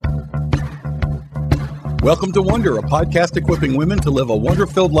Welcome to Wonder, a podcast equipping women to live a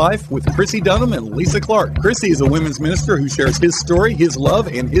wonder-filled life with Chrissy Dunham and Lisa Clark. Chrissy is a women's minister who shares his story, his love,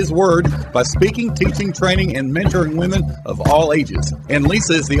 and his word by speaking, teaching, training, and mentoring women of all ages. And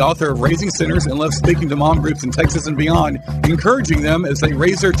Lisa is the author of Raising Sinners and loves speaking to mom groups in Texas and beyond, encouraging them as they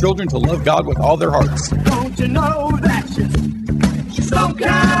raise their children to love God with all their hearts. Don't you know that she's so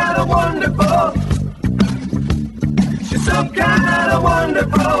kind of wonderful? She's so kind of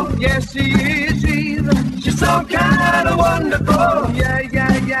wonderful. Yes, she is. She's so kind of wonderful. Yeah.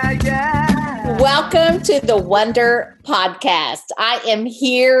 Welcome to the Wonder Podcast. I am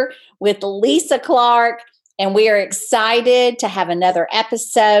here with Lisa Clark, and we are excited to have another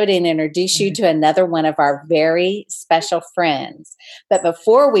episode and introduce you to another one of our very special friends. But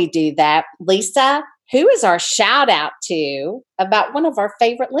before we do that, Lisa, who is our shout out to about one of our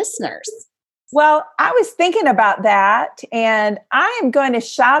favorite listeners? Well, I was thinking about that, and I am going to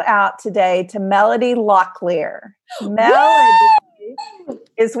shout out today to Melody Locklear. Melody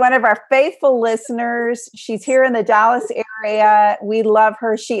is one of our faithful listeners. She's here in the Dallas area. We love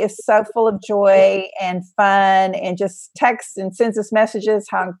her. She is so full of joy and fun and just texts and sends us messages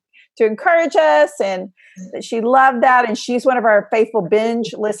to encourage us, and she loved that. And she's one of our faithful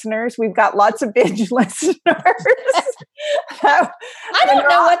binge listeners. We've got lots of binge listeners. I don't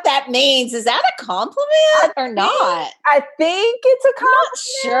know what that means. Is that a compliment or not? I think it's a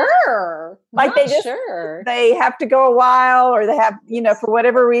compliment. Sure. Like they have to go a while, or they have, for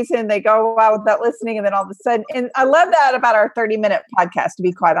whatever reason, they go a while without listening. And then all of a sudden, and I love that about our 30-minute podcast, to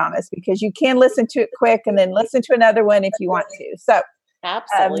be quite honest, because you can listen to it quick and then listen to another one if you want to. So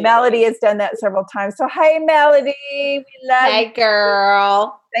absolutely. Melody has done that several times. So, hey, Melody, we love you. Hey,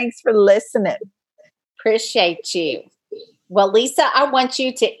 girl. Thanks for listening. Appreciate you. Well, Lisa, I want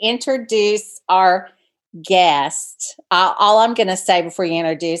you to introduce our guest. All I'm going to say before you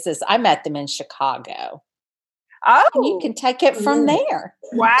introduce is I met them in Chicago. Oh. And you can take it from there.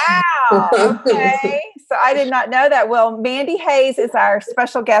 Wow. Okay. So I did not know that. Well, Mandy Hayes is our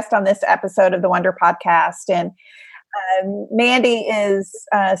special guest on this episode of the Wonder Podcast. And Mandy is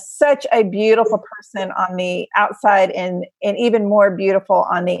such a beautiful person on the outside and even more beautiful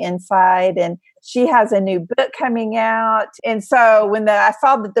on the inside. And she has a new book coming out. And so when I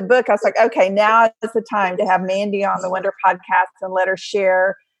saw the book, I was like, okay, now is the time to have Mandy on the Wonder Podcast and let her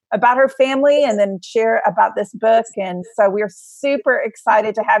share about her family and then share about this book. And so we're super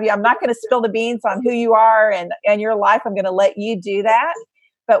excited to have you. I'm not going to spill the beans on who you are and your life. I'm going to let you do that.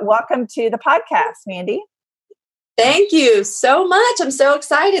 But welcome to the podcast, Mandy. Thank you so much. I'm so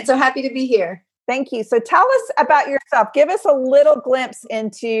excited. So happy to be here. Thank you. So tell us about yourself. Give us a little glimpse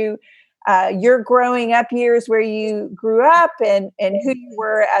into your growing up years, where you grew up and who you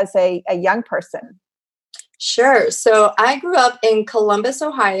were as a young person. Sure. So I grew up in Columbus,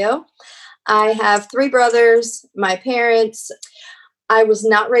 Ohio. I have 3 brothers, my parents. I was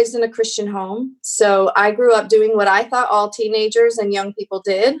not raised in a Christian home. So I grew up doing what I thought all teenagers and young people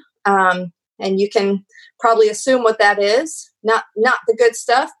did. And you can probably assume what that is. Not the good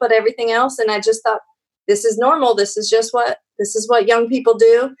stuff, but everything else. And I just thought, this is normal. This is what young people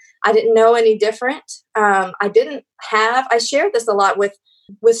do. I didn't know any different. I shared this a lot with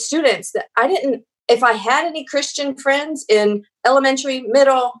students that if I had any Christian friends in elementary,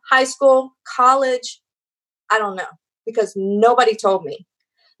 middle, high school, college, I don't know, because nobody told me.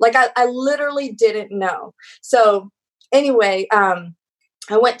 Like I literally didn't know. So anyway,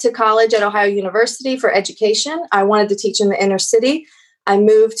 I went to college at Ohio University for education. I wanted to teach in the inner city. I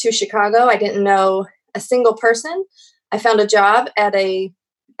moved to Chicago. I didn't know a single person. I found a job at a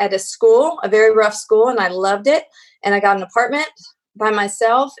school, a very rough school, and I loved it. And I got an apartment by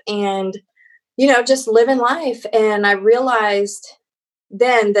myself and, just living life. And I realized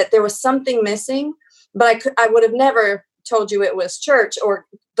then that there was something missing, but I would have never told you it was church or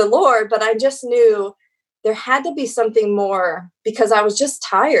the Lord, but I just knew there had to be something more because I was just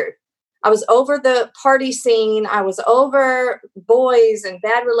tired. I was over the party scene. I was over boys and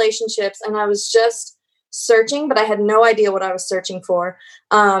bad relationships. And I was just searching, but I had no idea what I was searching for.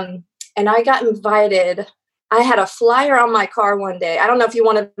 And I got invited. I had a flyer on my car one day. I don't know if you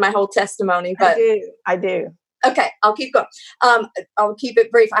wanted my whole testimony, but I do. Okay, I'll keep going. I'll keep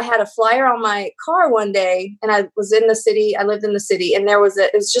it brief. I had a flyer on my car one day and I was in the city. I lived in the city and it was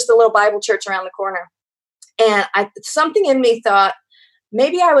just a little Bible church around the corner. And something in me thought,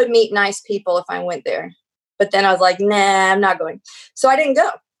 maybe I would meet nice people if I went there. But then I was like, nah, I'm not going. So I didn't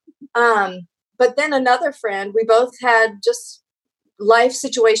go. But then another friend, we both had just life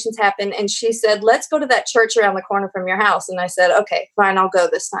situations happen. And she said, let's go to that church around the corner from your house. And I said, okay, fine, I'll go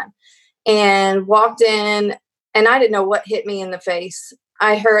this time. And walked in and I didn't know what hit me in the face.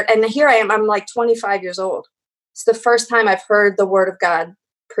 I heard, and here I am, I'm like 25 years old. It's the first time I've heard the word of God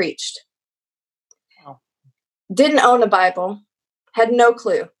preached. Wow. Didn't own a Bible, had no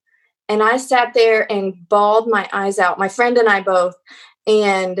clue. And I sat there and bawled my eyes out, my friend and I both.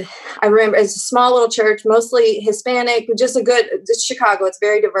 And I remember it's a small little church, mostly Hispanic, it's Chicago, it's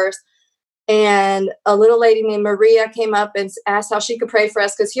very diverse. And a little lady named Maria came up and asked how she could pray for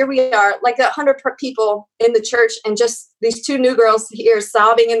us. Because here we are, like 100 people in the church, and just these two new girls here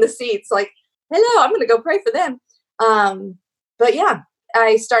sobbing in the seats, like, hello, I'm going to go pray for them. But yeah,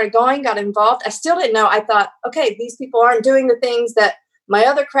 I started going, got involved. I still didn't know. I thought, okay, these people aren't doing the things that my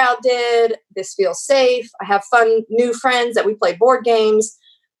other crowd did. This feels safe. I have fun, new friends that we play board games.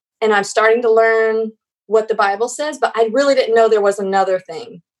 And I'm starting to learn what the Bible says, but I really didn't know there was another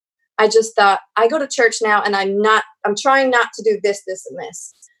thing. I just thought, I go to church now and I'm trying not to do this, this, and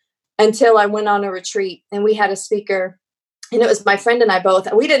this, until I went on a retreat and we had a speaker, and it was my friend and I both.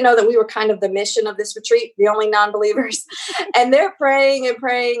 And we didn't know that we were kind of the mission of this retreat, the only non-believers. And they're praying and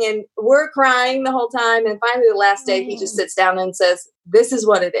praying, and we're crying the whole time. And finally, the last day, he just sits down and says, this is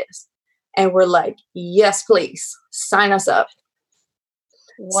what it is. And we're like, yes, please sign us up.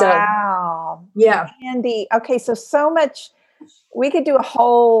 Wow. So, yeah. Mandy. Okay. So much. We could do a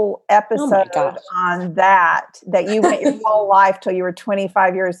whole episode on that you went your whole life till you were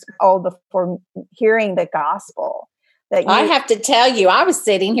 25 years old before hearing the gospel. I have to tell you, I was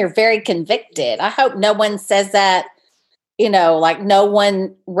sitting here very convicted. I hope no one says that, like no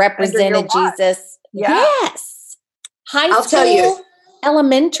one represented Jesus. Yeah. Yes. High school,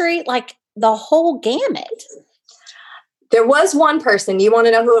 elementary, like the whole gamut. There was one person. You want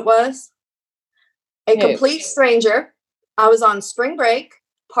to know who it was? A complete stranger. I was on spring break,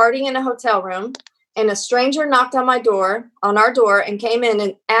 partying in a hotel room, and a stranger knocked on our door, and came in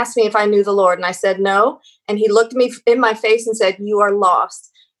and asked me if I knew the Lord. And I said, no. And he looked me in my face and said, you are lost.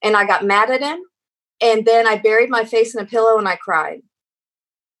 And I got mad at him. And then I buried my face in a pillow and I cried.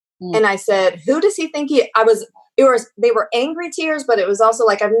 And I said, who does he think they were angry tears, but it was also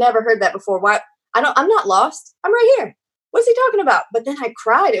like, I've never heard that before. Why? I'm not lost. I'm right here. What's he talking about? But then I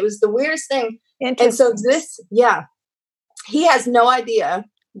cried. It was the weirdest thing. And so he has no idea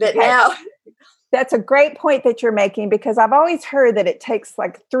that now. That's a great point that you're making, because I've always heard that it takes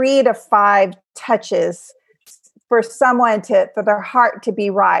like 3 to 5 touches for someone for their heart to be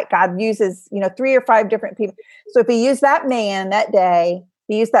right. God uses, 3 or 5 different people. So if he used that man that day,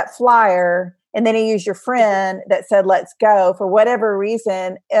 he used that flyer, and then he used your friend that said, let's go, for whatever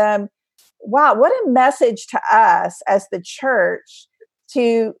reason. Wow. What a message to us as the church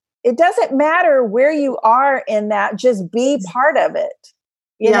it doesn't matter where you are in that, just be part of it.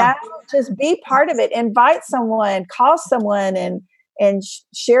 You know, just be part of it. Invite someone, call someone, and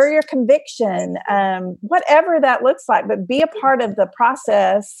share your conviction, whatever that looks like, but be a part of the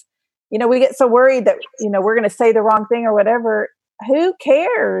process. We get so worried that, we're going to say the wrong thing or whatever. Who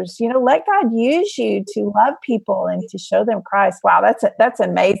cares? Let God use you to love people and to show them Christ. Wow. That's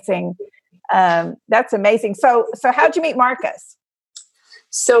amazing. That's amazing. So how'd you meet Marcus?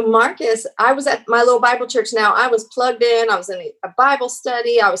 So Marcus, I was at my little Bible church now. I was plugged in. I was in a Bible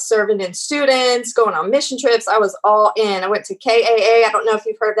study. I was serving in students, going on mission trips. I was all in. I went to KAA. I don't know if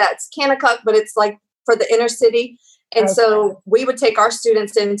you've heard that. It's Kanakuk, but it's like for the inner city. And so we would take our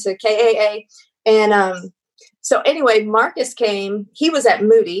students into KAA. And so anyway, Marcus came. He was at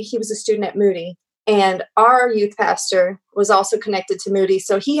Moody. He was a student at Moody. And our youth pastor was also connected to Moody.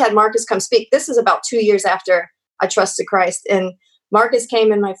 So he had Marcus come speak. This is about 2 years after I trusted Christ. And Marcus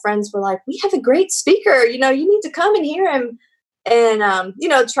came, and my friends were like, we have a great speaker. You need to come and hear him. And,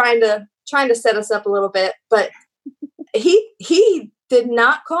 trying to set us up a little bit. But he did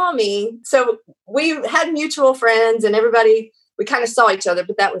not call me. So we had mutual friends, and everybody, we kind of saw each other,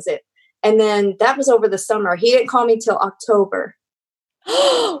 but that was it. And then that was over the summer. He didn't call me till October.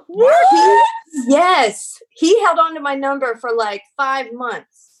 What? Yes. He held on to my number for like 5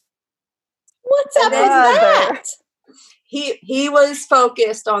 months. What's up with that? He was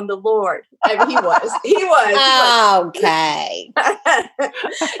focused on the Lord. I mean, he was. Okay.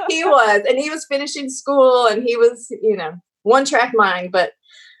 He was. And he was finishing school, and he was, one track mind. But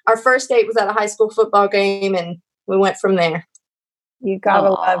our first date was at a high school football game, and we went from there. You gotta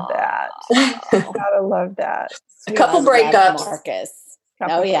love that. Gotta love that. A couple breakups. Marcus.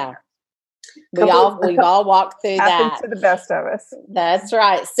 Oh yeah. We've all walked through that. Happens to the best of us. That's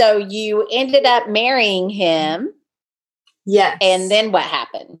right. So you ended up marrying him. Yes. And then what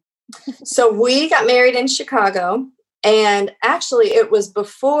happened? So we got married in Chicago, and actually it was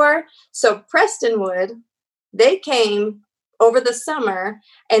before. So Prestonwood, they came over the summer,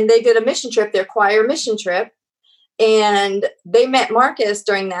 and they did a mission trip, their choir mission trip. And they met Marcus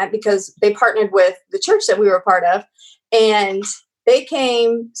during that because they partnered with the church that we were a part of. And they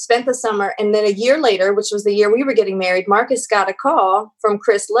came, spent the summer. And then a year later, which was the year we were getting married, Marcus got a call from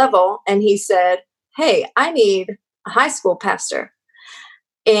Chris Level. And he said, hey, I need a high school pastor.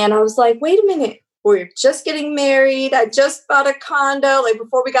 And I was like, wait a minute. We're just getting married. I just bought a condo. Like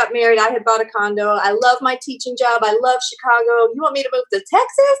before we got married, I had bought a condo. I love my teaching job. I love Chicago. You want me to move to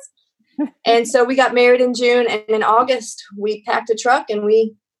Texas? And so we got married in June. And in August, we packed a truck and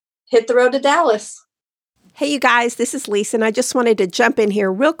we hit the road to Dallas. Hey, you guys, this is Lisa, and I just wanted to jump in here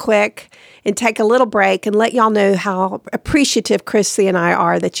real quick and take a little break and let y'all know how appreciative Chrissy and I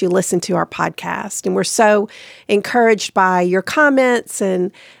are that you listen to our podcast. And we're so encouraged by your comments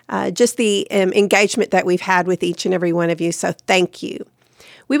and just the engagement that we've had with each and every one of you. So thank you.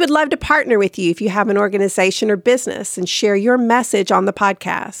 We would love to partner with you if you have an organization or business and share your message on the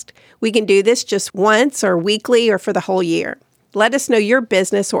podcast. We can do this just once or weekly or for the whole year. Let us know your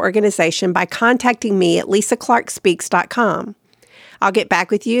business or organization by contacting me at lisaclarkspeaks.com. I'll get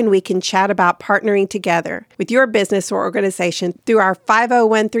back with you and we can chat about partnering together with your business or organization through our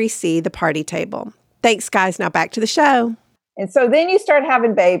 5013C, the party table. Thanks, guys. Now back to the show. And so then you start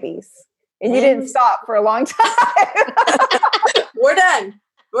having babies and you didn't stop for a long time. We're done.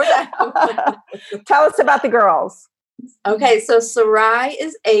 Tell us about the girls. Okay, so Sarai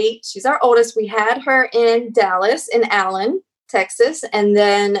is 8. She's our oldest. We had her in Dallas, in Allen, Texas. And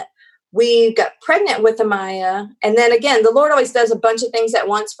then we got pregnant with Amaya. And then again, the Lord always does a bunch of things at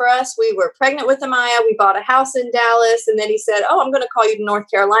once for us. We were pregnant with Amaya. We bought a house in Dallas. And then he said, oh, I'm going to call you to North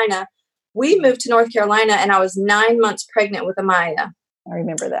Carolina. We moved to North Carolina and I was 9 months pregnant with Amaya. I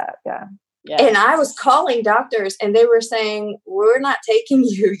remember that. Yeah. Yes. And I was calling doctors and they were saying, we're not taking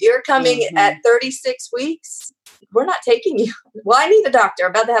you. You're coming at 36 weeks. We're not taking you. Well, I need a doctor. I'm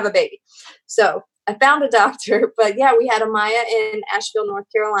about to have a baby. So I found a doctor. But yeah, we had Amaya in Asheville, North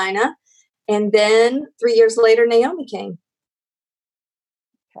Carolina. And then 3 years later, Naomi came.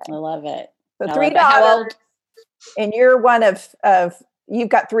 I love it. So 3 daughters. And you're one of you've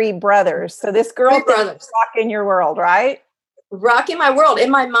got 3 brothers. So this girl is rocking your world, right? Rocking my world. In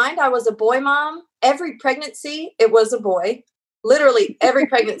my mind, I was a boy mom. Every pregnancy, it was a boy. Literally every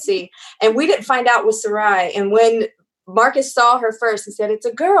pregnancy. And we didn't find out with Sarai. And when Marcus saw her first, he said, it's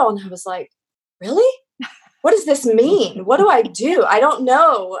a girl. And I was like, really? What does this mean? What do I do? I don't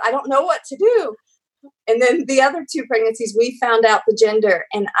know. I don't know what to do. And then the other 2 pregnancies, we found out the gender.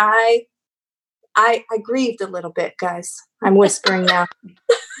 And I grieved a little bit, guys. I'm whispering now.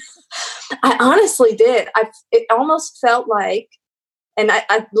 I honestly did. It almost felt like, and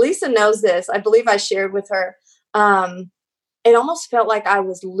Lisa knows this, I believe I shared with her, it almost felt like I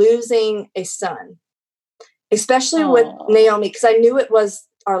was losing a son, especially with Naomi, because I knew it was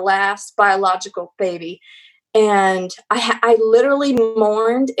our last biological baby. And I literally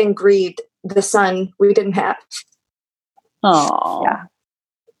mourned and grieved the son we didn't have. Oh,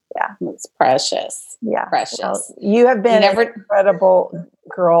 yeah. It's precious. Yeah. Precious. Well, you have been an incredible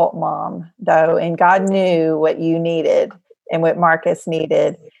girl mom, though, and God knew what you needed and what Marcus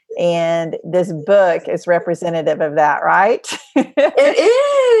needed. And this book is representative of that, right?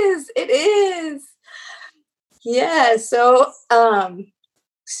 It is. Yeah. So,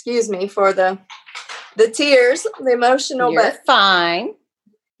 excuse me for the tears, the emotional. You're but fine.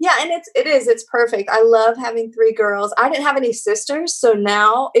 Yeah, and it's perfect. I love having 3 girls. I didn't have any sisters, so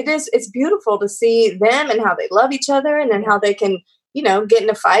now it's beautiful to see them and how they love each other, and then how they can, get in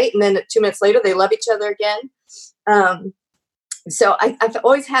a fight, and then 2 minutes later they love each other again. So I've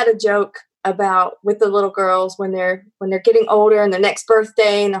always had a joke about with the little girls when they're getting older and their next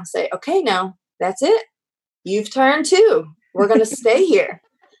birthday, and I'll say, okay, now that's it. You've turned 2. We're going to stay here.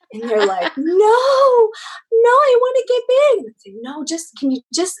 And they're like, no, I want to get big. I say, no,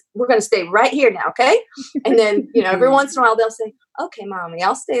 we're going to stay right here now. Okay. And then, every once in a while they'll say, okay, mommy,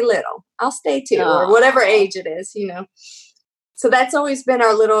 I'll stay little. I'll stay 2 or whatever age it is, So that's always been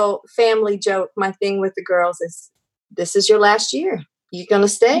our little family joke. My thing with the girls is, this is your last year. You're going to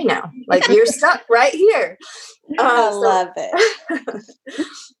stay now. Like you're stuck right here. I love it.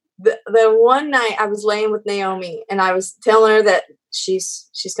 The one night I was laying with Naomi and I was telling her that she's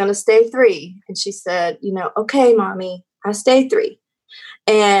going to stay 3. And she said, okay, mommy, I stay 3.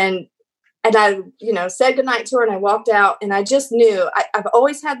 And I, said goodnight to her and I walked out and I just knew I've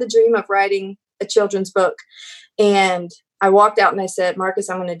always had the dream of writing a children's book. And I walked out and I said, Marcus,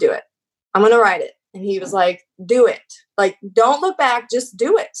 I'm going to do it. I'm going to write it. And he was like, do it. Like, don't look back. Just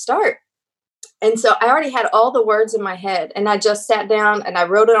do it. Start. And so I already had all the words in my head and I just sat down and I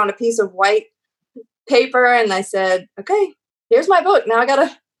wrote it on a piece of white paper and I said, okay, here's my book. Now I don't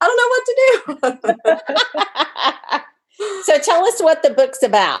know what to do. So tell us what the book's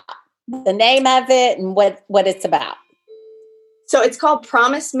about, the name of it and what it's about. So it's called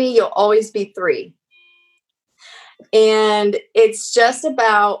Promise Me You'll Always Be 3. And it's just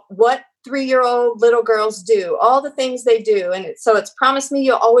about what 3-year-old little girls do, all the things they do. And so it's promise me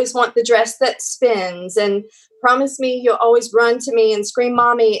you'll always want the dress that spins, and promise me you'll always run to me and scream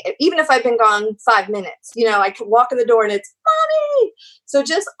mommy, even if I've been gone 5 minutes. I can walk in the door and it's mommy. So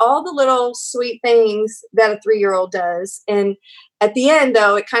just all the little sweet things that a 3-year-old does. And at the end,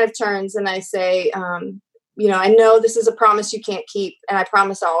 though, it kind of turns and I say, I know this is a promise you can't keep, and I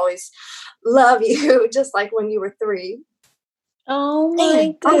promise I'll always love you, just like when you were 3. Oh my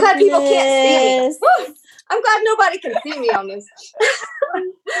goodness. I'm glad people can't see me. I'm glad nobody can see me on this.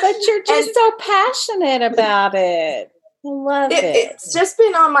 But you're just so passionate about it. I love it. It's just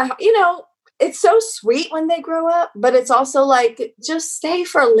been on my, it's so sweet when they grow up, but it's also like, just stay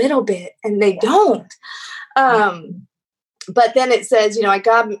for a little bit, and they don't. But then it says,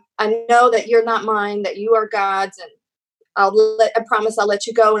 I know that you're not mine, that you are God's, and I promise I'll let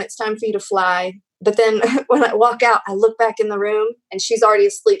you go when it's time for you to fly. But then when I walk out, I look back in the room and she's already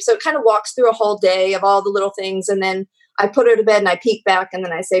asleep. So it kind of walks through a whole day of all the little things. And then I put her to bed and I peek back and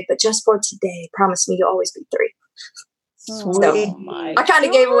then I say, but just for today, promise me you'll always be 3. Sweet. So I kind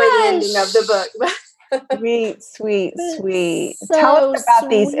of gave away the ending of the book. Sweet. So Tell us about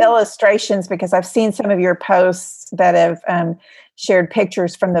these sweet. illustrations, because I've seen some of your posts that have shared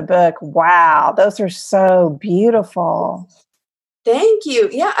pictures from the book. Wow, those are so beautiful. Thank you.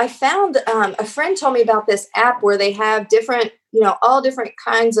 Yeah, I found a friend told me about this app where they have different, all different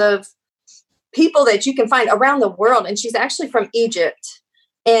kinds of people that you can find around the world. And she's actually from Egypt.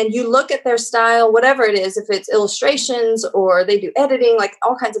 And you look at their style, whatever it is, if it's illustrations or they do editing, like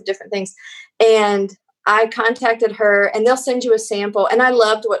all kinds of different things. And I contacted her and they'll send you a sample. And I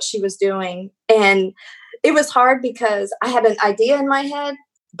loved what she was doing. And it was hard because I had an idea in my head,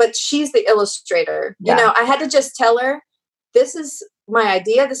 but she's the illustrator. Yeah. I had to just tell her, this is my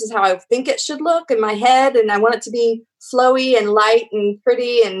idea. This is how I think it should look in my head. And I want it to be flowy and light and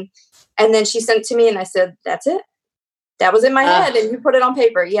pretty. And then she sent it to me and I said, that's it. That was in my head. And you put it on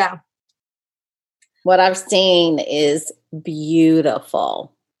paper. Yeah. What I've seen is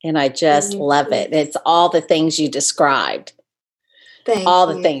beautiful. And I just love it. It's all the things you described. Thank all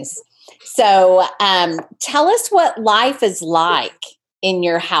you. the things. So tell us what life is like in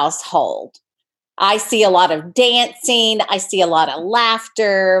your household. I see a lot of dancing. I see a lot of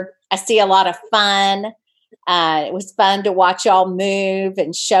laughter. I see a lot of fun. It was fun to watch y'all move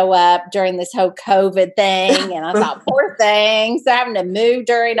and show up during this whole COVID thing. And I thought, poor things, having to move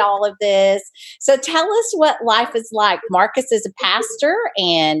during all of this. So tell us what life is like. Marcus is a pastor,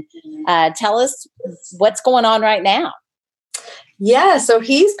 and tell us what's going on right now. Yeah, so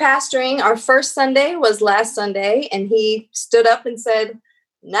he's pastoring. Our first Sunday was last Sunday, and he stood up and said,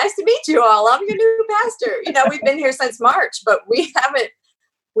 nice to meet you all. I'm your new pastor. We've been here since March, but we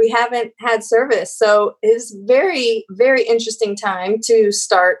haven't had service. So it's very, very interesting time to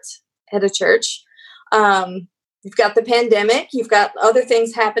start at a church. You've got the pandemic. You've got other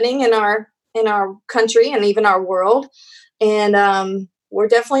things happening in our country and even our world. And we're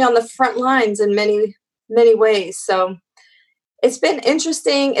definitely on the front lines in many, many ways. So it's been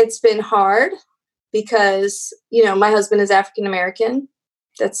interesting. It's been hard because, my husband is African-American.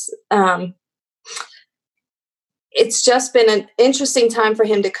 It's just been an interesting time for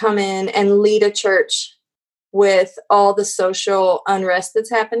him to come in and lead a church with all the social unrest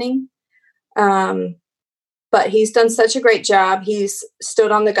that's happening. But he's done such a great job. He's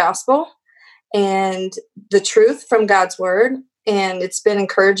stood on the gospel and the truth from God's word. And it's been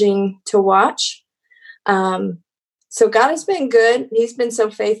encouraging to watch. So God has been good. He's been so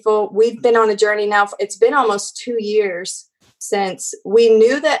faithful. We've been on a journey now. It's been almost 2 years since we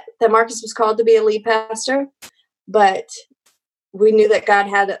knew that Marcus was called to be a lead pastor, but we knew that God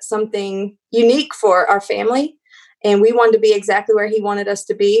had something unique for our family, and we wanted to be exactly where he wanted us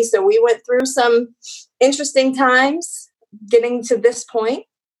to be. So we went through some interesting times getting to this point,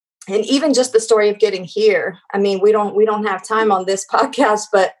 and even just the story of getting here. I mean, we don't have time on this podcast,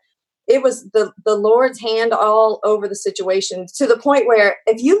 but it was the Lord's hand all over the situation, to the point where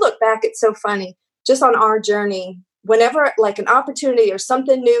if you look back, it's so funny, just on our journey, whenever like an opportunity or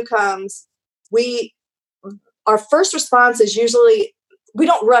something new comes, our first response is usually, we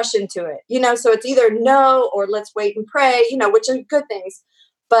don't rush into it, so it's either no, or let's wait and pray, which are good things.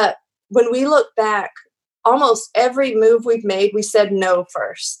 But when we look back, almost every move we've made, we said no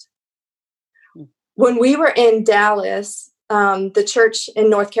first. When we were in Dallas, the church in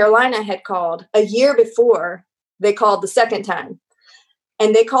North Carolina had called a year before. They called the second time.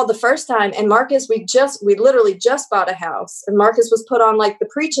 And they called the first time, and Marcus, we literally just bought a house, and Marcus was put on like the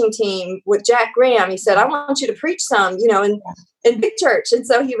preaching team with Jack Graham. He said, I want you to preach some, in big church. And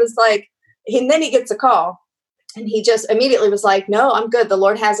so he was like, and then he gets a call, and he just immediately was like, no, I'm good. The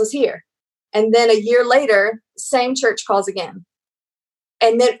Lord has us here. And then a year later, same church calls again.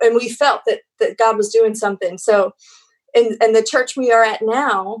 And we felt that God was doing something. So in the church we are at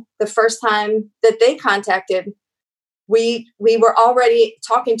now, the first time that they contacted, we were already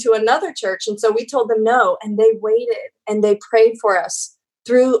talking to another church. And so we told them no, and they waited and they prayed for us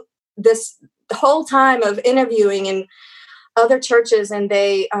through this whole time of interviewing in other churches. And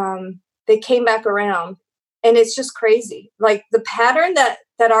they came back around, and it's just crazy. Like the pattern that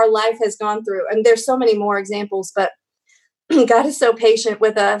our life has gone through. And there's so many more examples, but God is so patient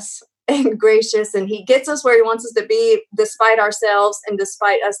with us and gracious, and he gets us where he wants us to be despite ourselves and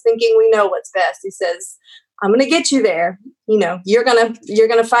despite us thinking we know what's best. He says, I'm going to get you there. You're going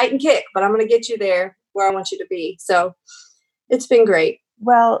to fight and kick, but I'm going to get you there where I want you to be. So it's been great.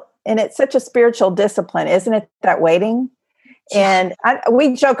 Well, and it's such a spiritual discipline, isn't it? That waiting. And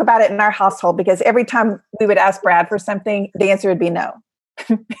we joke about it in our household because every time we would ask Brad for something, the answer would be no.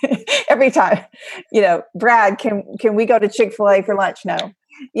 Every time, Brad, can we go to Chick-fil-A for lunch? No.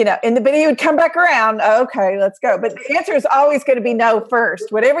 And but he would come back around. Oh, okay, let's go. But the answer is always going to be no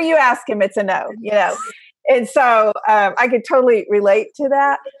first. Whatever you ask him, it's a no, And so I could totally relate to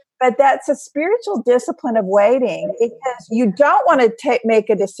that. But that's a spiritual discipline of waiting, because you don't want to make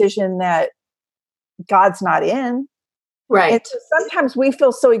a decision that God's not in. Right. And so sometimes we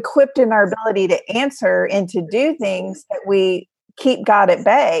feel so equipped in our ability to answer and to do things that we keep God at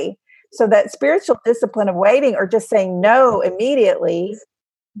bay. So that spiritual discipline of waiting, or just saying no immediately,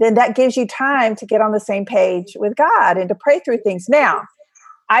 then that gives you time to get on the same page with God and to pray through things. Now,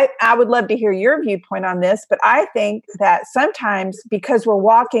 I would love to hear your viewpoint on this, but I think that sometimes because we're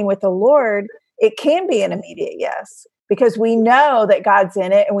walking with the Lord, it can be an immediate yes, because we know that God's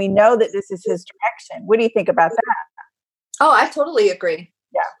in it and we know that this is his direction. What do you think about that? Oh, I totally agree.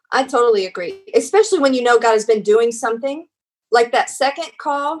 Yeah, I totally agree. Especially when God has been doing something like that second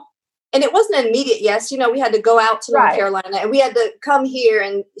call. And it wasn't an immediate yes. We had to go out to North Carolina, and we had to come here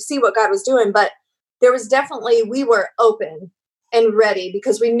and see what God was doing. But there was definitely, we were open and ready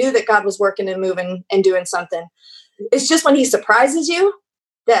because we knew that God was working and moving and doing something. It's just when he surprises you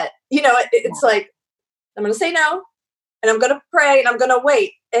that, it's like, I'm going to say no, and I'm going to pray, and I'm going to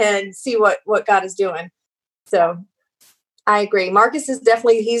wait and see what God is doing. So I agree. Marcus is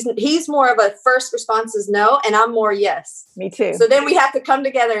definitely, he's more of a first response is no, and I'm more yes. Me too. So then we have to come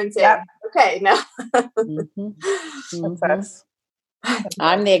together and say, okay, no. Mm-hmm.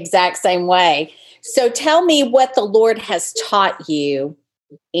 I'm the exact same way. So tell me what the Lord has taught you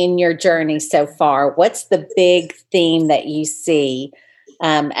in your journey so far. What's the big theme that you see?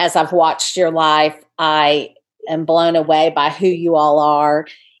 As I've watched your life, I am blown away by who you all are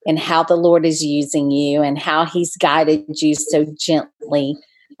and how the Lord is using you and how he's guided you so gently.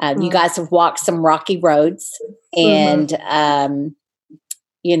 You guys have walked some rocky roads and,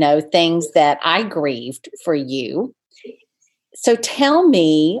 things that I grieved for you. So tell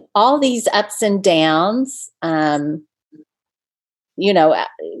me all these ups and downs,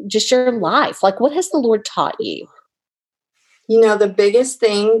 just your life. Like, what has the Lord taught you? The biggest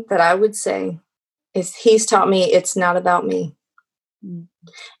thing that I would say is he's taught me it's not about me.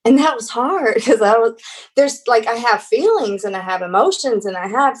 And that was hard because I have feelings and I have emotions and I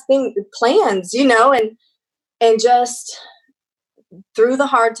have plans, and just through the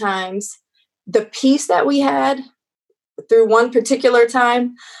hard times, the peace that we had through one particular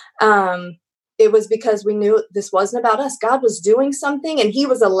time, it was because we knew this wasn't about us. God was doing something and he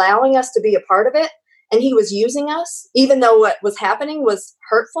was allowing us to be a part of it. And he was using us, even though what was happening was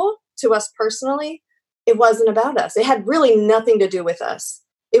hurtful to us personally. It wasn't about us. It had really nothing to do with us.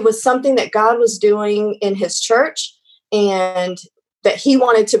 It was something that God was doing in his church and that he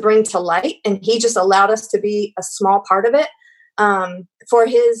wanted to bring to light. And he just allowed us to be a small part of it for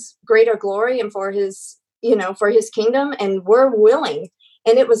his greater glory and for his kingdom. And we're willing.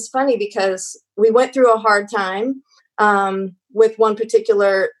 And it was funny because we went through a hard time with one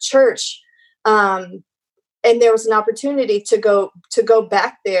particular church. And there was an opportunity to go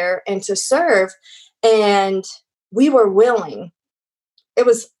back there and to serve. And we were willing. We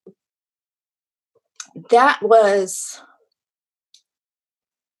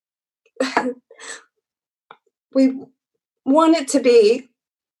wanted to be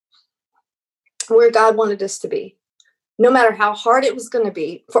where God wanted us to be, no matter how hard it was going to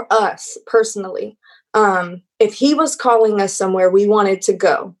be for us personally. If he was calling us somewhere, we wanted to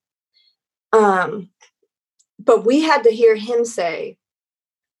go. But we had to hear him say,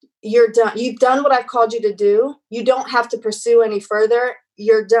 you're done. You've done what I've called you to do. You don't have to pursue any further.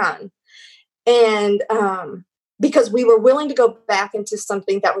 You're done. And because we were willing to go back into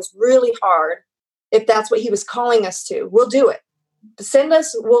something that was really hard, if that's what he was calling us to, we'll do it. Send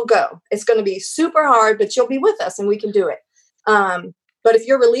us, we'll go. It's going to be super hard, but you'll be with us and we can do it. But if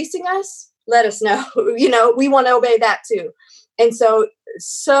you're releasing us, let us know. We want to obey that too. And so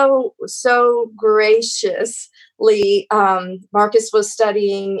graciously, Marcus was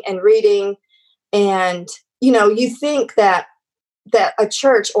studying and reading. And, you think that a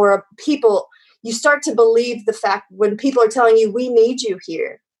church or a people, you start to believe the fact when people are telling you, we need you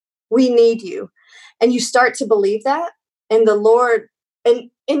here. We need you. And you start to believe that. And the Lord, and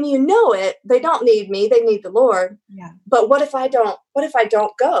it, they don't need me, they need the Lord. Yeah. But what if I don't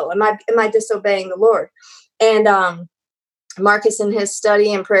go? Am I disobeying the Lord? And Marcus, in his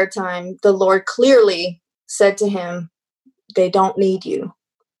study and prayer time, the Lord clearly said to him, they don't need you.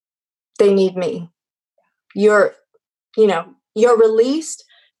 They need me. You're released.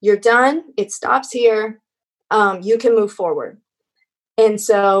 You're done. It stops here. You can move forward. And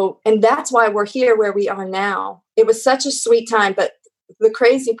that's why we're here where we are now. It was such a sweet time. But the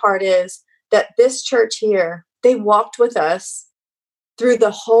crazy part is that this church here, they walked with us through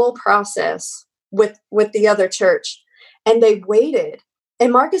the whole process with the other church. And they waited.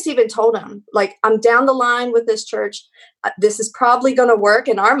 And Marcus even told him, like, I'm down the line with this church. This is probably going to work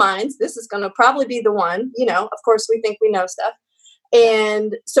in our minds. This is going to probably be the one. Of course, we think we know stuff.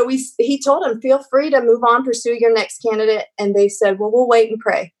 And so he told him, feel free to move on, pursue your next candidate. And they said, well, we'll wait and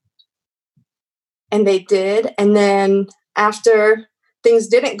pray. And they did. And then after things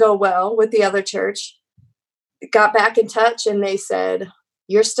didn't go well with the other church, got back in touch and they said,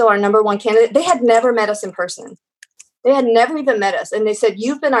 you're still our number one candidate. They had never met us in person. They had never even met us. And they said,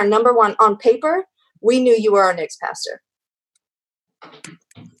 you've been our number one on paper. We knew you were our next pastor.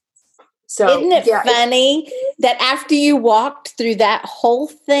 So isn't it funny that after you walked through that whole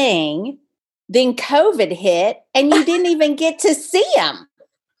thing, then COVID hit and you didn't even get to see them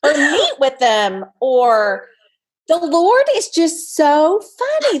or meet with them, or the Lord is just so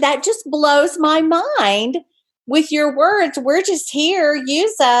funny. That just blows my mind with your words. We're just here.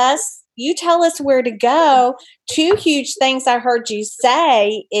 Use us. You tell us where to go. Two huge things I heard you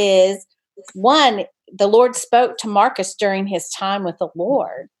say is, one, the Lord spoke to Marcus during his time with the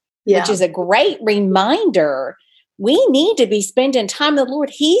Lord, which is a great reminder. We need to be spending time with the Lord.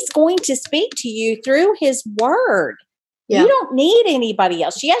 He's going to speak to you through his word. Yeah. You don't need anybody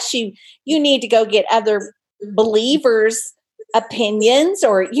else. Yes, you need to go get other believers' opinions,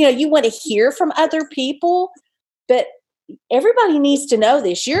 or, you want to hear from other people, but everybody needs to know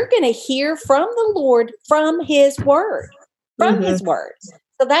this. You're going to hear from the Lord from his word, his word.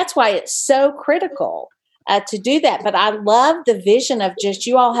 So that's why it's so critical to do that. But I love the vision of just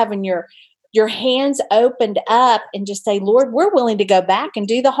you all having your hands opened up and just say, Lord, we're willing to go back and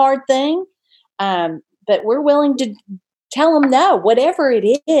do the hard thing. But we're willing to tell them no, whatever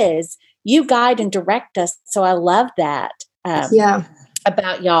it is, you guide and direct us. So I love that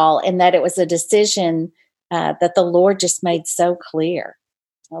about y'all, and that it was a decision that the Lord just made so clear.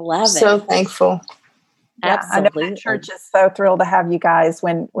 I love it. So thankful. Yeah, absolutely. I know the church is so thrilled to have you guys.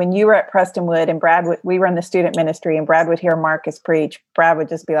 When you were at Prestonwood and we were in the student ministry and Brad would hear Marcus preach, Brad would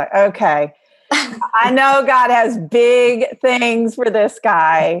just be like, okay, I know God has big things for this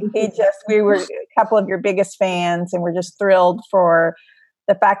guy. We were a couple of your biggest fans, and we're just thrilled for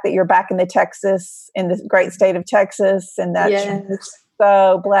the fact that you're back in the great state of Texas, and that's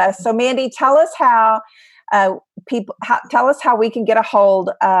so blessed. So Mandy, tell us how we can get a hold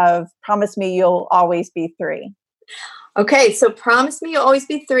of Promise Me You'll Always Be 3. Okay, so Promise Me You'll Always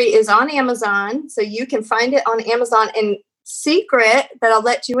Be 3 is on Amazon. So you can find it on Amazon. And secret that I'll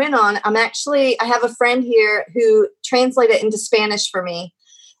let you in on, I have a friend here who translated it into Spanish for me.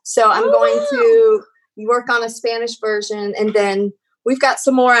 So I'm going to work on a Spanish version, and then we've got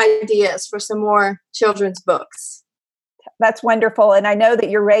some more ideas for some more children's books. That's wonderful. And I know that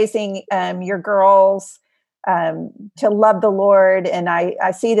you're raising your girls to love the Lord. And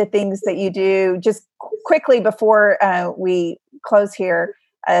I see the things that you do. Just quickly before we close here,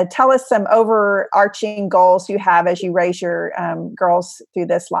 tell us some overarching goals you have as you raise your girls through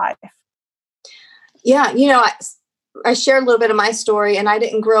this life. Yeah, I shared a little bit of my story, and I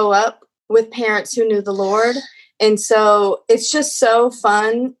didn't grow up with parents who knew the Lord. And so it's just so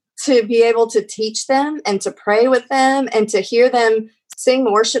fun to be able to teach them and to pray with them and to hear them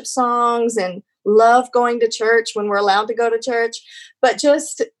sing worship songs and love going to church when we're allowed to go to church. But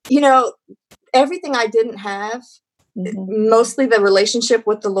just, everything I didn't have, mostly the relationship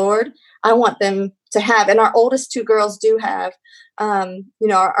with the Lord. I want them to have, and our oldest 2 girls do have,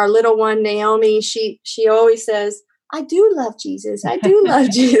 our little one, Naomi, she always says, I do love Jesus. I do love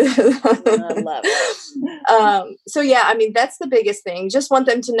Jesus. I love it. So yeah, I mean, that's the biggest thing. Just want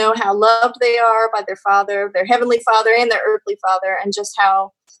them to know how loved they are by their father, their heavenly father and their earthly father, and just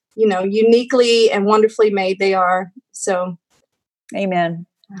how, uniquely and wonderfully made they are. So. Amen.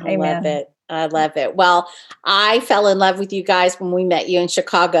 I love it. I love it. Well, I fell in love with you guys when we met you in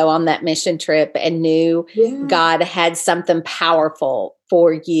Chicago on that mission trip and knew God had something powerful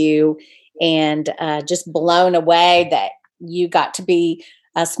for you, and just blown away that you got to be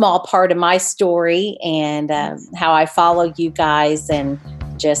a small part of my story and how I follow you guys, and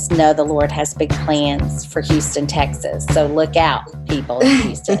just know the Lord has big plans for Houston, Texas. So look out, people in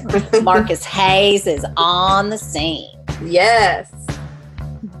Houston. Marcus Hayes is on the scene. Yes.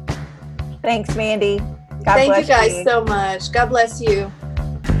 Thanks, Mandy. Thank you guys so much. God bless you.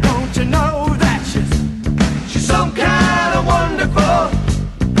 Don't you know that she's some kind of wonderful?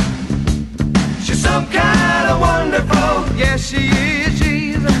 She's some kind of wonderful. Yes, she is.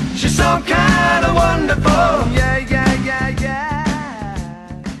 She's some kind of wonderful. Yeah.